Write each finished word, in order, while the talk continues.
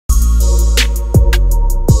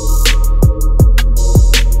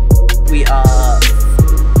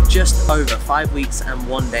over 5 weeks and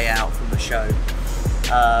 1 day out from the show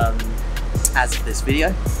as of this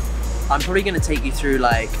video. I'm probably going to take you through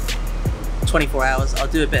like 24 hours. I'll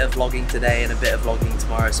do a bit of vlogging today and a bit of vlogging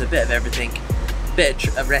tomorrow, so a bit of everything.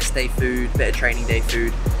 Bit of rest day food, bit of training day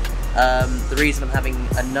food. The reason I'm having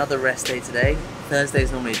another rest day today, Thursday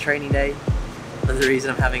is normally a training day, but the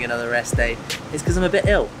reason I'm having another rest day is because I'm a bit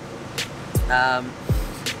ill.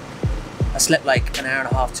 I slept like an hour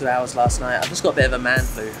and a half, 2 hours last night. I've just got a bit of a man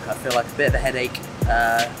flu. I feel like a bit of a headache,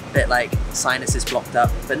 a bit like sinuses blocked up,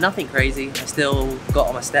 but nothing crazy. I still got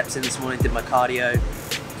all my steps in this morning, did my cardio.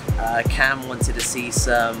 Cam wanted to see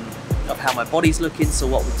some of how my body's looking, so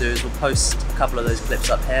what we'll do is we'll post a couple of those clips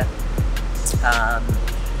up here.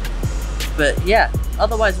 But yeah,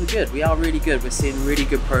 otherwise we're good. We are really good. We're seeing really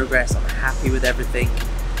good progress. I'm happy with everything.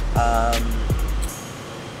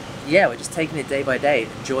 Yeah, we're just taking it day by day,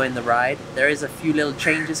 enjoying the ride. There is a few little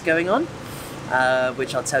changes going on,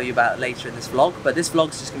 which I'll tell you about later in this vlog. But this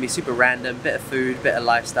vlog's just gonna be super random, bit of food, bit of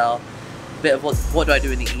lifestyle, bit of what do I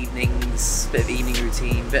do in the evenings, bit of evening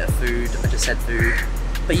routine, bit of food. I just said food,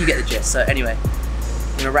 but you get the gist. So anyway,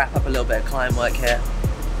 I'm gonna wrap up a little bit of climb work here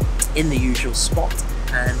in the usual spot,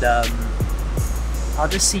 and I'll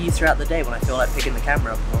just see you throughout the day when I feel like picking the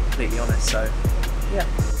camera up, if I'm completely honest. So yeah.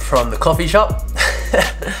 From the coffee shop,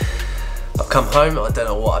 I've come home. I don't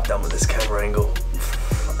know what I've done with this camera angle.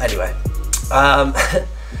 Anyway, I've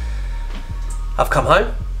come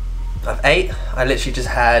home, I've ate. I literally just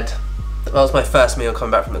had, that was my first meal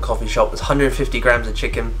coming back from the coffee shop. It was 150 grams of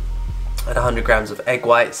chicken and 100 grams of egg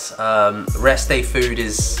whites. Rest day food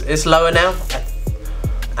is lower now.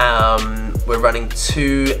 We're running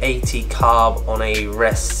 280 carb on a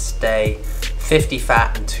rest day, 50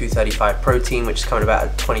 fat and 235 protein, which is coming about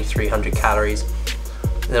at 2,300 calories.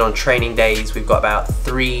 And then on training days, we've got about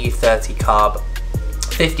 330 carb,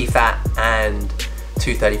 50 fat and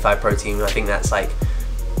 235 protein. I think that's like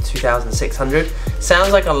 2,600.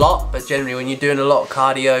 Sounds like a lot, but generally when you're doing a lot of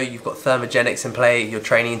cardio, you've got thermogenics in play, your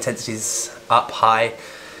training intensity's up high,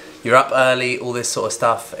 you're up early, all this sort of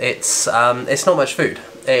stuff. It's not much food.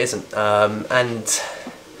 It isn't, but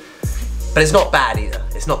it's not bad either.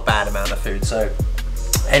 It's not bad amount of food. So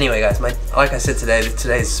anyway guys, like I said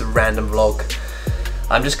today's a random vlog.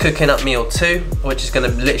 I'm just cooking up meal 2, which is gonna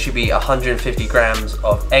literally be 150 grams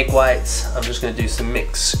of egg whites. I'm just gonna do some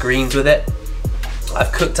mixed greens with it.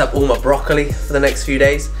 I've cooked up all my broccoli for the next few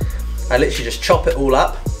days. I literally just chop it all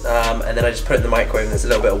up, and then I just put it in the microwave, and there's a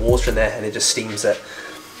little bit of water in there and it just steams it.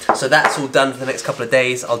 So that's all done for the next couple of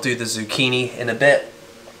days. I'll do the zucchini in a bit,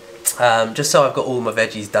 just so I've got all my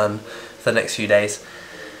veggies done for the next few days.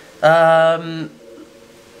 And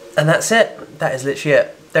that's it. That is literally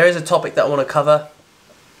it. There is a topic that I want to cover,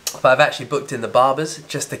 but I've actually booked in the barbers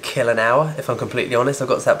just to kill an hour, if I'm completely honest. I've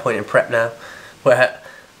got to that point in prep now where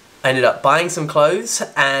I ended up buying some clothes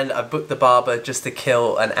and I booked the barber just to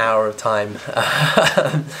kill an hour of time.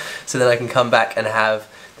 So then I can come back and have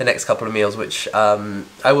the next couple of meals, which I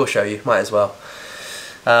will show you, might as well.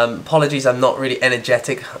 Apologies, I'm not really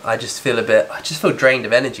energetic. I just feel drained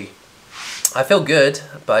of energy. I feel good,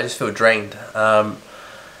 but I just feel drained.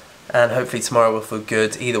 And hopefully tomorrow will feel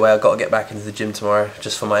good. Either way, I've got to get back into the gym tomorrow,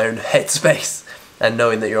 just for my own headspace and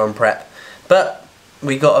knowing that you're on prep. But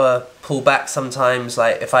we got to pull back sometimes.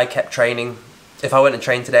 Like if I kept training, if I went and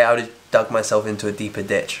trained today, I would have dug myself into a deeper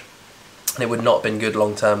ditch. And it would not have been good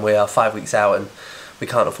long term. We are 5 weeks out and we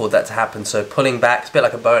can't afford that to happen. So pulling back, it's a bit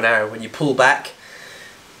like a bow and arrow. When you pull back,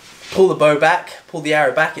 pull the bow back, pull the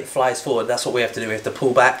arrow back, it flies forward. That's what we have to do. We have to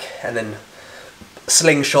pull back and then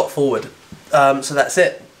slingshot forward. So that's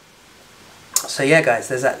it. So yeah guys,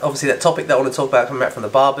 there's obviously that topic that I want to talk about coming back from the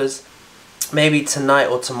barbers. Maybe tonight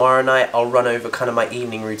or tomorrow night I'll run over kind of my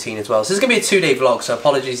evening routine as well. So it's going to be a 2-day vlog, so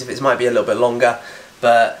apologies if it might be a little bit longer,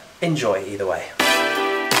 but enjoy either way.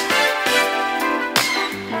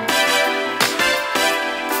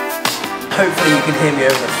 Hopefully you can hear me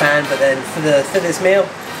over the fan, but then for this meal,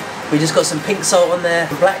 we just got some pink salt on there,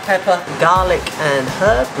 black pepper, garlic and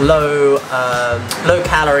herb, low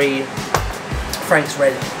calorie Frank's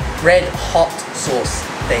red hot sauce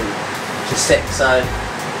thing, which is sick. So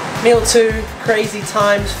meal 2, crazy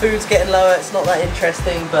times, food's getting lower, it's not that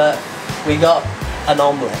interesting, but we got an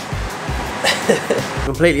omelette.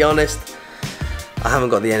 Completely honest, I haven't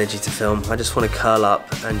got the energy to film. I just want to curl up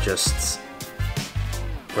and just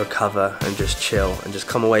recover and just chill and just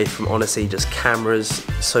come away from, honestly, just cameras,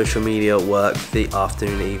 social media, work, the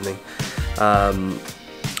afternoon, evening.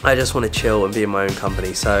 I just want to chill and be in my own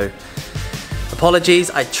company. So apologies,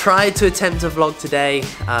 I tried to attempt a vlog today.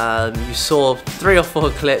 You saw 3 or 4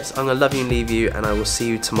 clips. I'm gonna love you and leave you, and I will see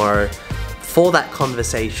you tomorrow for that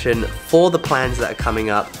conversation, for the plans that are coming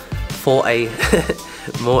up, for a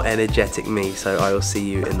more energetic me. So I will see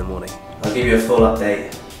you in the morning. I'll give you a full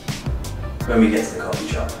update when we get to the coffee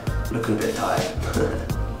shop. Looking a bit tired.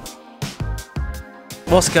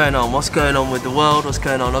 What's going on? What's going on with the world? What's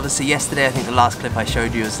going on? Obviously yesterday, I think the last clip I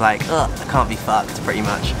showed you was like, I can't be fucked, pretty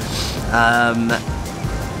much.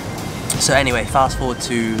 So anyway, fast forward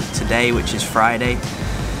to today, which is Friday.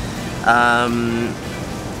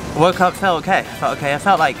 Woke up, felt okay. I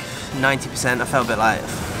felt like 90%. I felt a bit like,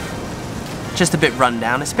 just a bit run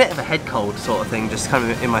down. It's a bit of a head cold sort of thing, just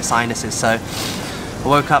kind of in my sinuses. So I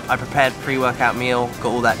woke up, I prepared pre-workout meal,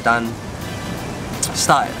 got all that done.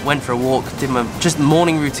 Went for a walk, did my just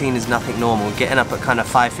morning routine is nothing normal. Getting up at kind of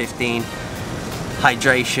 5:15,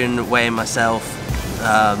 hydration, weighing myself.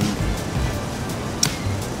 I'm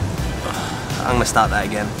gonna start that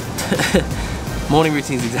again. Morning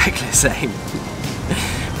routine is exactly the same.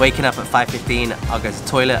 Waking up at 5:15, I'll go to the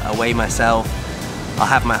toilet, I'll weigh myself, I'll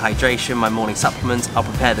have my hydration, my morning supplements, I'll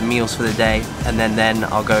prepare the meals for the day, and then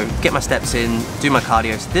I'll go get my steps in, do my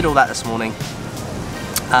cardio. So did all that this morning.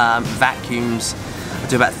 Vacuums. I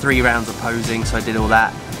do about 3 rounds of posing, so I did all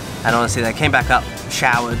that. And honestly, I came back up,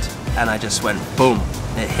 showered, and I just went boom.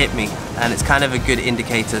 It hit me, and it's kind of a good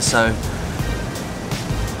indicator. So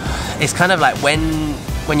it's kind of like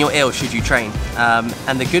when you're ill, should you train?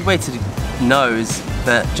 And the good way to know is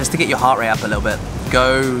that just to get your heart rate up a little bit,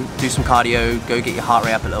 go do some cardio, go get your heart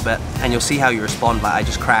rate up a little bit, and you'll see how you respond. Like I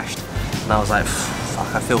just crashed, and I was like,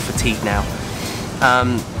 fuck, I feel fatigued now.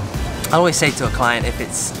 I always say to a client,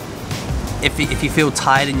 if you feel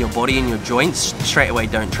tired in your body and your joints, straight away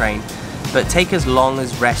don't train. But take as long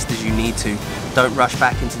as rest as you need to. Don't rush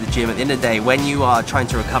back into the gym. At the end of the day, when you are trying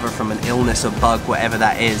to recover from an illness, a bug, whatever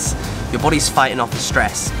that is, your body's fighting off the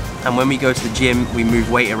stress. And when we go to the gym, we move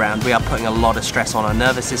weight around, we are putting a lot of stress on our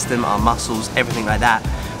nervous system, our muscles, everything like that.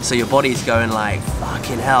 So your body's going like,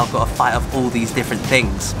 fucking hell, I've got to fight off all these different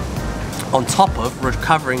things. On top of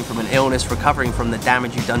recovering from an illness, recovering from the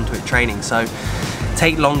damage you've done to it training. So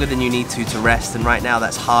take longer than you need to rest, and right now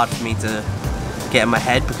that's hard for me to get in my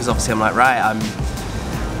head, because obviously I'm like, right,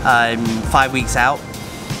 I'm 5 weeks out,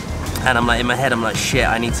 and I'm like, in my head I'm like, shit,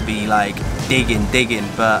 I need to be like digging,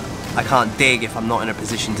 but I can't dig if I'm not in a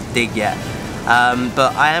position to dig yet.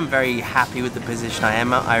 But I am very happy with the position I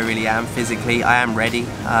am at. I really am. Physically, I am ready.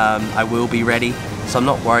 I will be ready, so I'm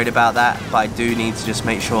not worried about that, but I do need to just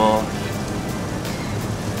make sure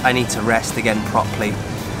I need to rest again properly.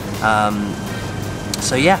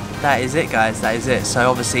 So yeah, that is it, guys, that is it. So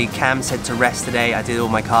obviously Cam said to rest today. I did all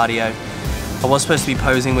my cardio. I was supposed to be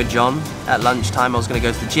posing with John at lunchtime. I was going to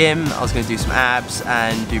go to the gym, I was going to do some abs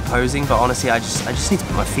and do posing, but honestly I just need to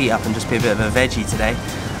put my feet up and just be a bit of a veggie today.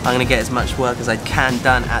 I'm going to get as much work as I can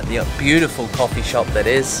done at the beautiful coffee shop that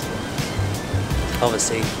is.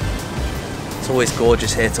 Obviously it's always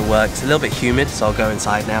gorgeous here to work. It's a little bit humid, so I'll go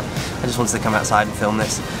inside now. I just wanted to come outside and film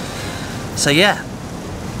this. So yeah,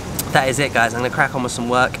 that is it, guys. I'm gonna crack on with some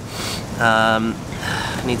work.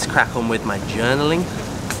 I need to crack on with my journaling,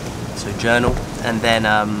 so journal, and then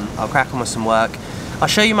I'll crack on with some work. I'll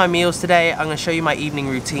show you my meals today. I'm gonna show you my evening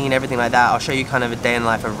routine, everything like that. I'll show you kind of a day in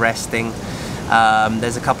life of resting.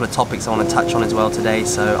 There's a couple of topics I want to touch on as well today,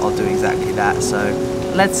 so I'll do exactly that. So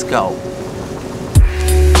let's go.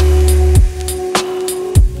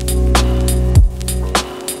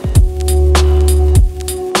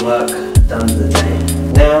 Work done for the day.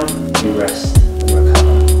 Now we rest and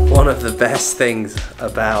recover. One of the best things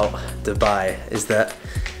about Dubai is that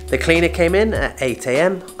the cleaner came in at 8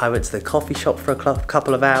 AM. I went to the coffee shop for a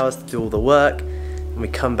couple of hours to do all the work, and we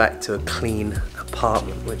come back to a clean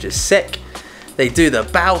apartment, which is sick. They do the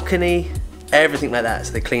balcony, everything like that,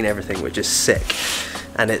 so they clean everything, which is sick.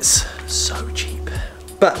 And it's so cheap.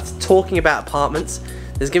 But talking about apartments,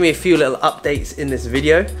 there's gonna be a few little updates in this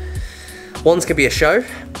video. One's gonna be a show.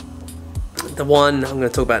 The one I'm going to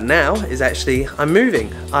talk about now is actually, I'm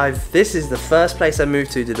moving. This is the first place I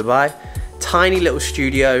moved to Dubai. Tiny little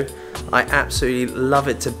studio. I absolutely love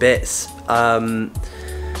it to bits. But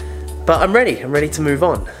I'm ready to move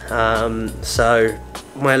on. So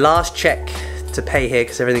my last check to pay here,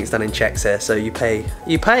 because everything's done in checks here, so you pay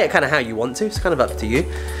it kind of how you want to. It's kind of up to you.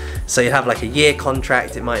 So you have like a year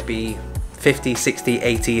contract. It might be 50, 60,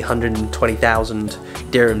 80, 120,000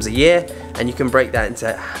 dirhams a year, and you can break that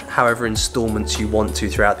into however installments you want to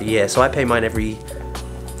throughout the year. So I pay mine every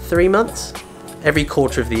 3 months, every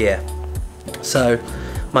quarter of the year. So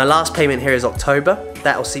my last payment here is October.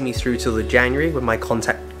 That will see me through till the January when my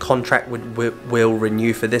contract will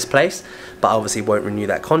renew for this place, but obviously won't renew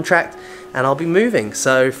that contract, and I'll be moving.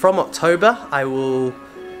 So from October I will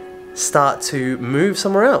start to move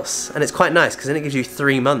somewhere else. And it's quite nice because then it gives you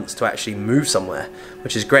 3 months to actually move somewhere,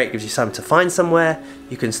 which is great. It gives you time to find somewhere,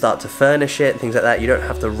 you can start to furnish it and things like that. You don't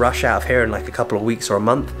have to rush out of here in like a couple of weeks or a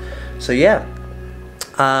month. So yeah,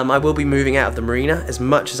 I will be moving out of the marina. As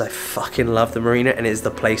much as I fucking love the marina and it is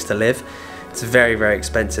the place to live, it's very, very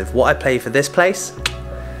expensive. What I pay for this place,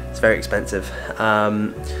 it's very expensive.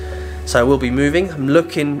 So I will be moving. I'm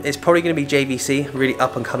looking, it's probably going to be JVC, really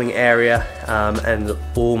up and coming area, and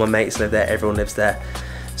all my mates live there, everyone lives there.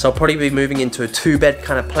 So I'll probably be moving into a 2-bed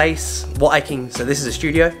kind of place. So this is a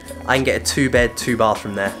studio, I can get a 2-bed,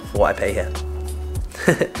 2-bathroom there for what I pay here.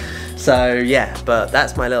 So yeah, but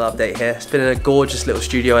that's my little update here. It's been a gorgeous little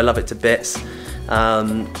studio, I love it to bits.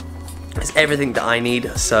 It's everything that I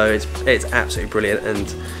need, so it's absolutely brilliant.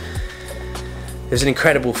 And there's an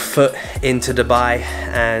incredible foot into Dubai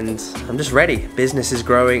and I'm just ready. Business is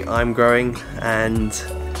growing, I'm growing, and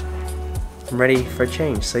I'm ready for a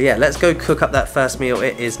change. So yeah, let's go cook up that first meal.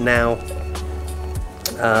 It is now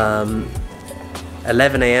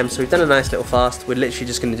 11 AM, so we've done a nice little fast. We're literally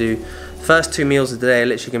just gonna do first 2 meals of the day are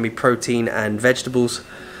literally gonna be protein and vegetables,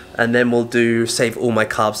 and then we'll save all my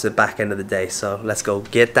carbs to the back end of the day. So let's go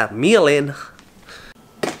get that meal in.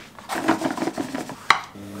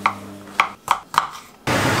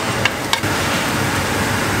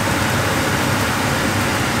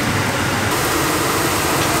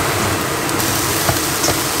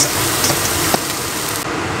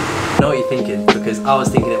 I know what you're thinking, because I was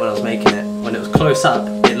thinking it when I was making it. When it was close up,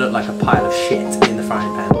 it looked like a pile of shit in the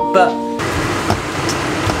frying pan. But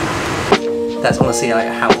that's honestly like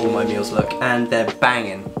how all my meals look, and they're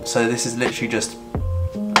banging. So this is literally just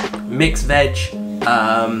mixed veg,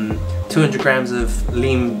 200 grams of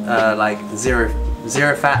lean, like zero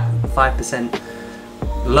fat, 5%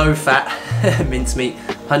 low fat mincemeat,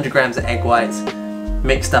 100 grams of egg whites,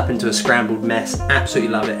 mixed up into a scrambled mess.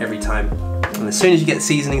 Absolutely love it every time. And as soon as you get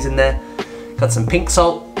seasonings in there, got some pink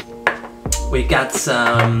salt, we got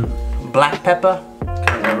some black pepper,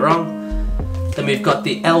 can't go wrong. Then we've got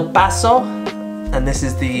the El Paso, and this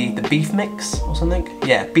is the beef mix or something.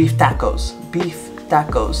 Yeah, beef tacos,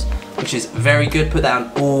 which is very good. Put that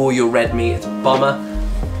on all your red meat, it's a bomber.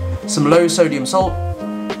 Some low sodium salt.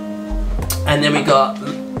 And then we got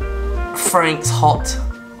Frank's Hot,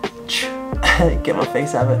 get my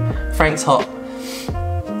face out of it, Frank's Hot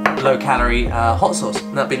low calorie hot sauce,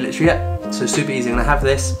 and that'll be literally it. So super easy. I'm gonna have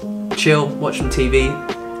this, chill, watch some TV,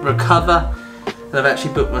 recover, and I've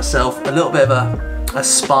actually booked myself a little bit of a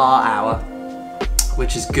spa hour,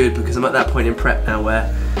 which is good because I'm at that point in prep now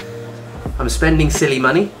where I'm spending silly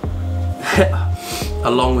money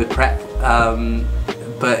along with prep,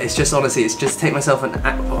 but it's just honestly, it's just to take myself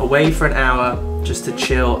away for an hour just to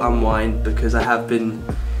chill, unwind, because I have been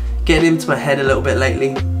getting into my head a little bit lately,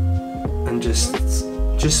 and just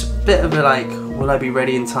a bit of a like, will I be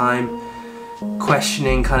ready in time,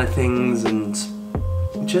 questioning kind of things, and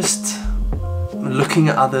just looking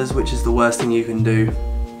at others, which is the worst thing you can do,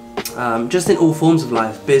 just in all forms of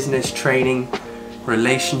life, business, training,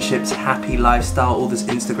 relationships, happy lifestyle, all this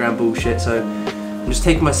Instagram bullshit. So I'm just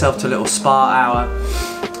taking myself to a little spa hour.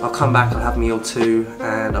 I'll come back, I'll have meal 2,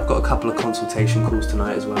 and I've got a couple of consultation calls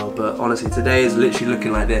tonight as well. But honestly, today is literally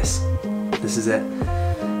looking like this. This is it.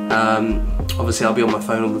 Obviously I'll be on my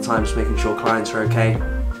phone all the time, just making sure clients are okay.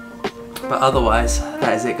 But otherwise,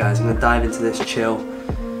 that is it guys. I'm gonna dive into this, chill.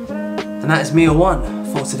 And that is meal 1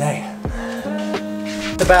 for today.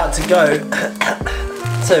 About to go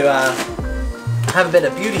to have a bit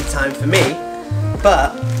of beauty time for me,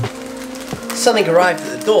 but something arrived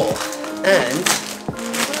at the door, and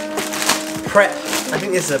prep, I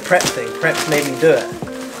think this is a prep thing, prep's made me do it.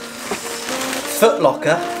 Foot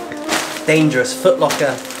Locker, dangerous, Foot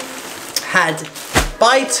Locker had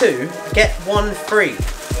buy 2, get 1 free.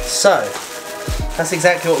 So, that's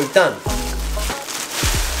exactly what we've done.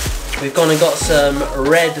 We've gone and got some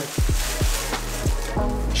red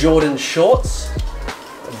Jordan shorts.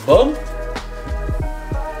 Boom.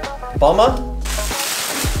 Bomber.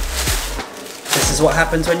 This is what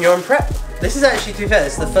happens when you're on prep. This is actually, to be fair,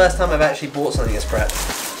 this is the first time I've actually bought something that's prep.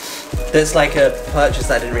 That's like a purchase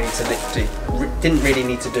that I didn't really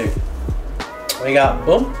need to do. We got,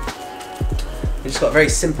 boom. We just got a very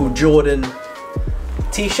simple Jordan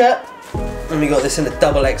t-shirt, and we got this in a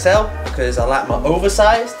double XL because I like my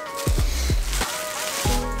oversized.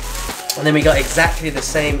 And then we got exactly the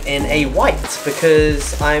same in a white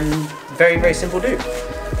because I'm very, very simple dude.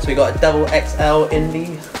 So we got a double XL in the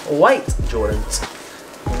white Jordans.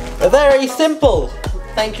 Very simple.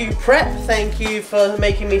 Thank you prep, thank you for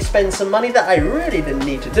making me spend some money that I really didn't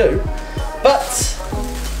need to do. But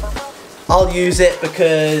I'll use it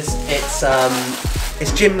because it's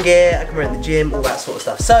it's gym gear, I can wear it in the gym, all that sort of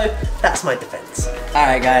stuff. So that's my defense. All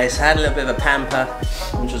right guys, I had a little bit of a pamper,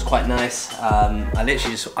 which was quite nice. I'm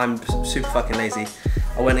super fucking lazy.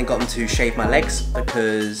 I went and got them to shave my legs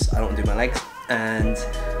because I don't want to do my legs, and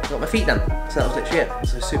I got my feet done. So that was literally it.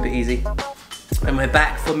 So super easy. And we're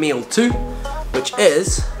back for meal 2, which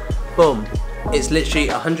is, boom, it's literally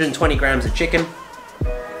 120 grams of chicken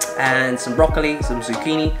and some broccoli, some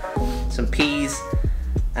zucchini, some peas,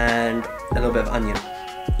 and a little bit of onion.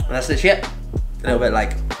 And that's literally it. A little bit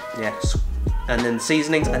like, yeah. And then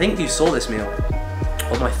seasonings. I think you saw this meal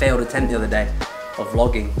on my failed attempt the other day of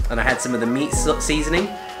vlogging, and I had some of the meat seasoning.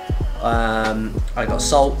 I got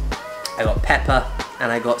salt, I got pepper,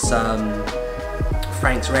 and I got some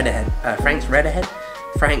Frank's Red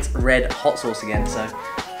hot sauce again. So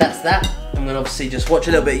that's that. I'm gonna obviously just watch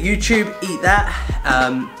a little bit of YouTube, eat that.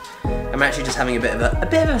 I'm actually just having a bit of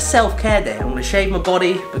a self-care day. I'm gonna shave my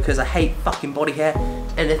body because I hate fucking body hair.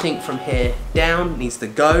 Anything from here down needs to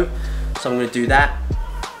go. So I'm gonna do that.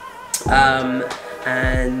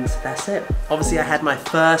 And that's it. Obviously I had my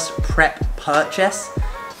first prep purchase,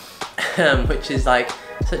 which is like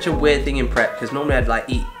such a weird thing in prep, because normally I'd like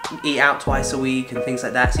eat out twice a week and things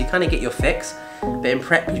like that, so you kind of get your fix. But in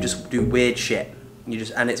prep you just do weird shit.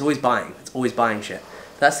 And it's always buying shit.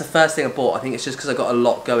 That's the first thing I bought. I think it's just because I got a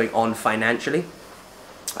lot going on financially.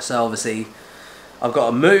 So obviously I've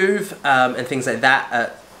got to move and things like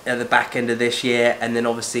that at the back end of this year, and then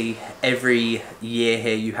obviously every year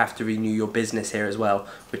here you have to renew your business here as well,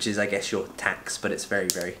 which is I guess your tax, but it's very,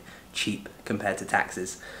 very cheap compared to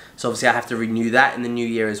taxes. So obviously I have to renew that in the new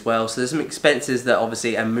year as well. So there's some expenses that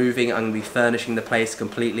obviously I'm moving. I'm going to be furnishing the place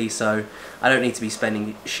completely, so I don't need to be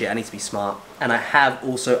spending shit. I need to be smart. And I have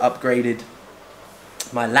also upgraded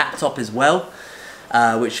my laptop as well,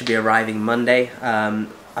 which should be arriving Monday.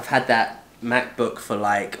 I've had that MacBook for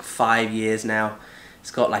like 5 years now.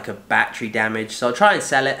 It's got like a battery damage, so I'll try and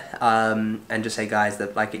sell it and just say, guys,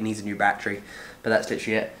 that like it needs a new battery. But that's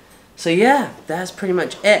literally it. So yeah, that's pretty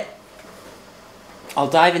much it. I'll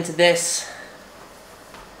dive into this.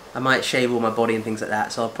 I might shave all my body and things like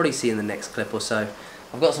that, so I'll probably see in the next clip or so.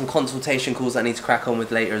 I've got some consultation calls that I need to crack on with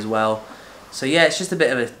later as well. So yeah, it's just a bit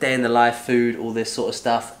of a day in the life, food, all this sort of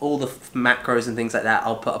stuff. All the macros and things like that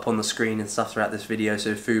I'll put up on the screen and stuff throughout this video,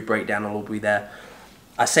 so food breakdown will all be there.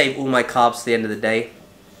 I save all my carbs to the end of the day,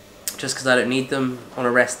 just because I don't need them on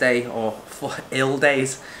a rest day or for ill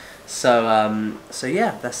days. So so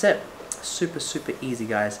yeah, that's it. Super, super easy,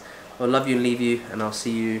 guys. I'll love you and leave you, and I'll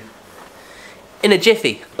see you in a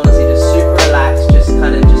jiffy. Honestly, just super relaxed, just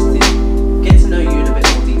kind of just to get to know you in a bit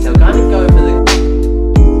more detail. Kind of go over the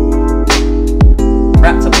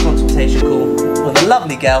wrapped up a consultation call with a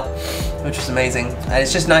lovely girl, which was amazing. And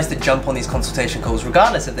it's just nice to jump on these consultation calls,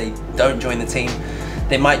 regardless if they don't join the team.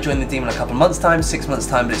 They might join the team in a couple of months' time, 6 months'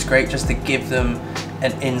 time, but it's great just to give them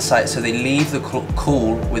an insight so they leave the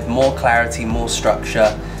call with more clarity, more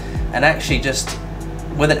structure, and actually just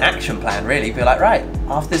with an action plan, really. Be like, right,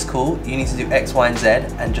 after this call, you need to do X, Y, and Z,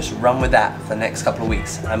 and just run with that for the next couple of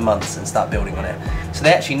weeks and months and start building on it. So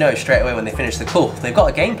they actually know straight away when they finish the call. They've got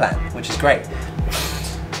a game plan, which is great.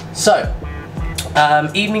 So,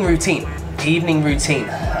 evening routine.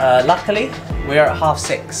 Luckily, we're at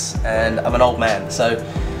 6:30 and I'm an old man. So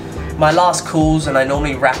my last calls, and I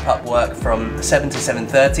normally wrap up work from 7 to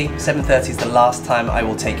 7:30. 7:30 is the last time I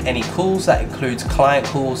will take any calls. That includes client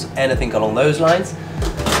calls, anything along those lines.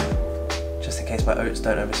 Just in case my oats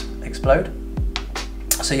don't explode.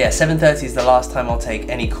 So yeah, 7:30 is the last time I'll take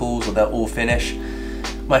any calls, or they'll all finish.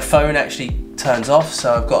 My phone actually turns off,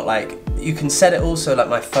 so I've got like, you can set it also, like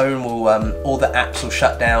my phone will, all the apps will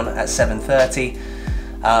shut down at 7:30.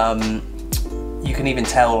 You can even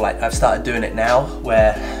tell, like I've started doing it now,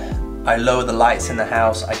 where I lower the lights in the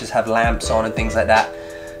house, I just have lamps on and things like that,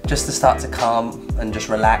 just to start to calm and just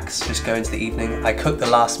relax, just go into the evening. I cooked the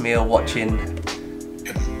last meal watching...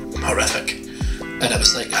 Horrific. I never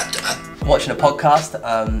say watching a podcast,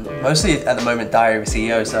 mostly at the moment Diary of a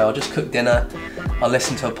CEO, so I'll just cook dinner, I'll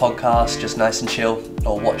listen to a podcast, just nice and chill,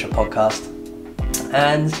 or watch a podcast,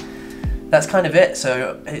 and that's kind of it.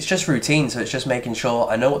 So it's just routine, so it's just making sure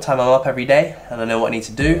I know what time I'm up every day, and I know what I need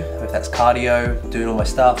to do, if that's cardio, doing all my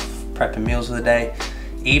stuff, prepping meals for the day.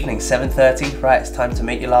 Evening, 7:30, right, it's time to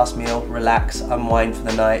make your last meal, relax, unwind for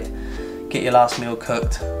the night, get your last meal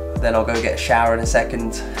cooked, then I'll go get a shower in a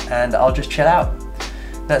second, and I'll just chill out.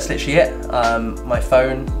 That's literally it. My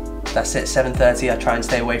phone, that's it, 7:30, I try and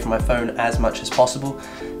stay away from my phone as much as possible.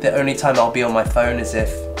 The only time I'll be on my phone is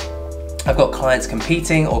if I've got clients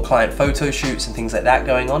competing or client photo shoots and things like that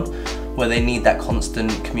going on, where they need that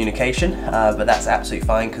constant communication, but that's absolutely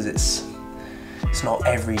fine because it's it's not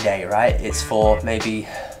every day, right? It's for maybe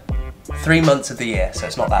 3 months of the year, so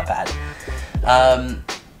it's not that bad.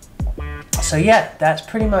 So yeah, that's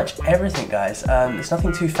pretty much everything, guys. There's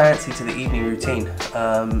nothing too fancy to the evening routine.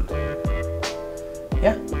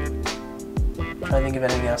 Yeah. Trying to think of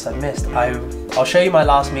anything else I've missed. I'll show you my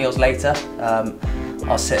last meals later.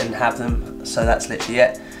 I'll sit and have them, so that's literally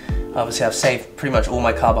it. Obviously I've saved pretty much all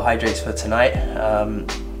my carbohydrates for tonight,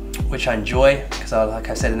 which I enjoy, because like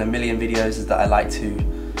I said in a million videos, is that I like to,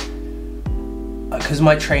 because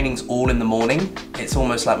my training's all in the morning, it's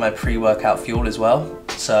almost like my pre-workout fuel as well.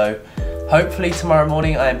 So hopefully tomorrow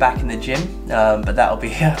morning I am back in the gym, but that'll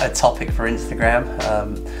be a topic for Instagram.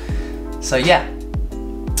 So yeah.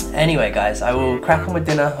 Anyway guys, I will crack on with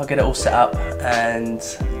dinner, I'll get it all set up, and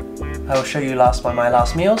I will show you my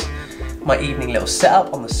last meals, my evening little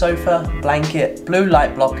setup on the sofa, blanket, blue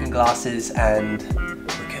light blocking glasses, and we're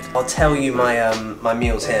good. I'll tell you my my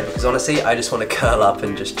meals here, because honestly I just want to curl up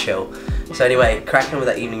and just chill. So anyway, cracking on with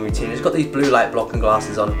that evening routine. I've got these blue light blocking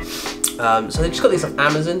glasses on. So they just got these off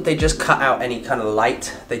Amazon. They just cut out any kind of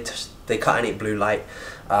light. They cut any blue light.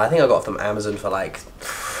 I think I got them from Amazon for like,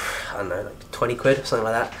 I don't know, like 20 quid or something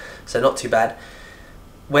like that. So not too bad.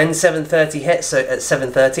 When 7:30 hits, so at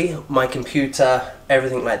 7:30, my computer,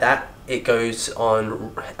 everything like that, it goes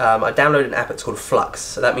on, I downloaded an app, it's called Flux.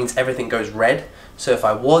 So that means everything goes red. So if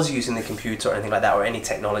I was using the computer or anything like that, or any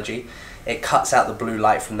technology, it cuts out the blue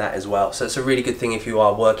light from that as well. So it's a really good thing if you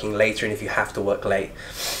are working later and if you have to work late.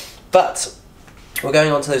 But we're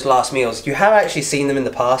going on to those last meals. You have actually seen them in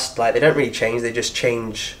the past, like they don't really change, they just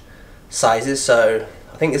change sizes. So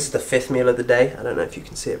I think this is the 5th meal of the day. I don't know if you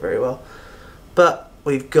can see it very well. But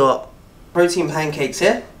we've got protein pancakes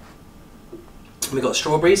here. We've got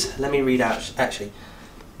strawberries. Let me read out, actually.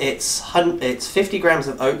 It's 50 grams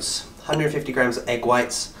of oats, 150 grams of egg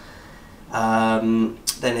whites.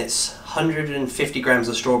 Then it's 150 grams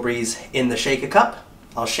of strawberries in the shaker cup.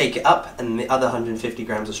 I'll shake it up, and the other 150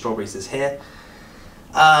 grams of strawberries is here.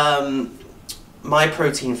 My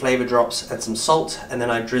protein flavor drops and some salt, and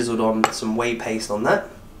then I drizzled on some whey paste on that.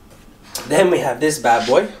 Then we have this bad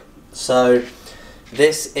boy. So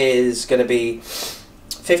this is going to be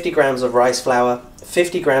 50 grams of rice flour,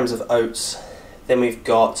 50 grams of oats, then we've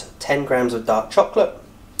got 10 grams of dark chocolate.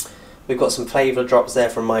 We've got some flavor drops there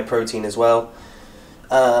from my protein as well.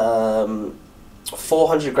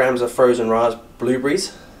 400 grams of frozen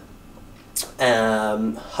blueberries,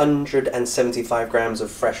 175 grams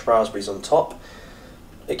of fresh raspberries on top.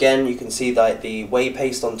 Again, you can see like the whey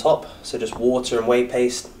paste on top, so just water and whey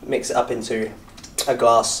paste, mix it up into a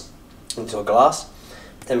glass.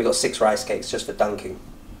 Then we've got 6 rice cakes just for dunking.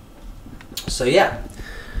 So yeah,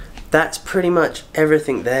 that's pretty much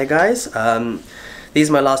everything there, guys. These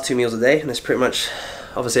are my last 2 meals a day, and it's pretty much,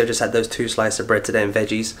 obviously I've just had those 2 slices of bread today and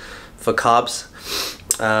veggies for carbs.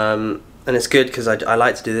 And it's good because I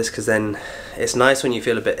like to do this, because then it's nice when you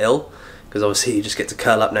feel a bit ill, because obviously you just get to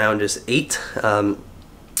curl up now and just eat.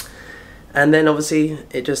 And then obviously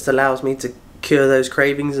it just allows me to cure those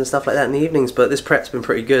cravings and stuff like that in the evenings. But this prep's been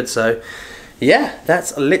pretty good, so yeah,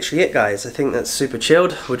 that's literally it, guys. I think that's super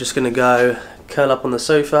chilled. We're just gonna go curl up on the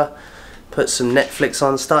sofa, put some Netflix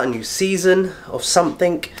on, start a new season of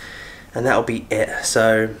something, and that'll be it.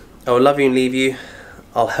 So I will love you and leave you.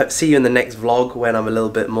 I'll see you in the next vlog when I'm a little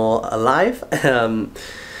bit more alive.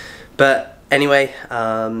 But anyway,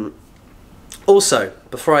 also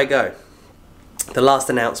before I go, the last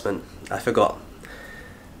announcement, I forgot.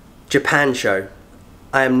 Japan show.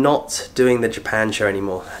 I am not doing the Japan show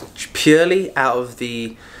anymore. Purely out of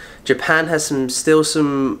the... Japan has still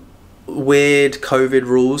some weird COVID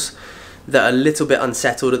rules that are a little bit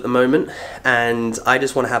unsettled at the moment, and I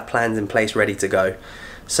just want to have plans in place ready to go.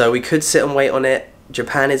 So we could sit and wait on it.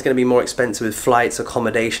 Japan is going to be more expensive with flights,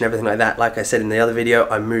 accommodation, everything like that. Like I said in the other video,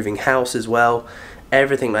 I'm moving house as well.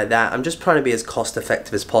 Everything like that. I'm just trying to be as cost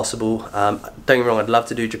effective as possible. Don't get me wrong, I'd love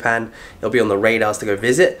to do Japan. It'll be on the radars to go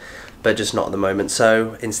visit, but just not at the moment.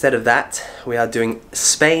 So instead of that, we are doing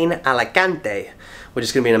Spain, Alicante, which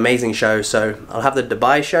is going to be an amazing show. So I'll have the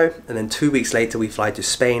Dubai show, and then 2 weeks later we fly to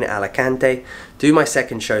Spain, Alicante, do my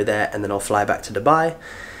second show there, and then I'll fly back to Dubai,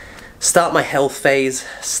 start my health phase,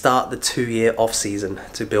 start the 2-year off season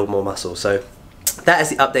to build more muscle. So that is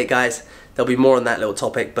the update, guys. There'll be more on that little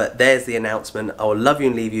topic, but there's the announcement. I will love you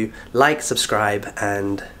and leave you. Like, subscribe,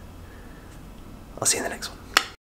 and I'll see you in the next one.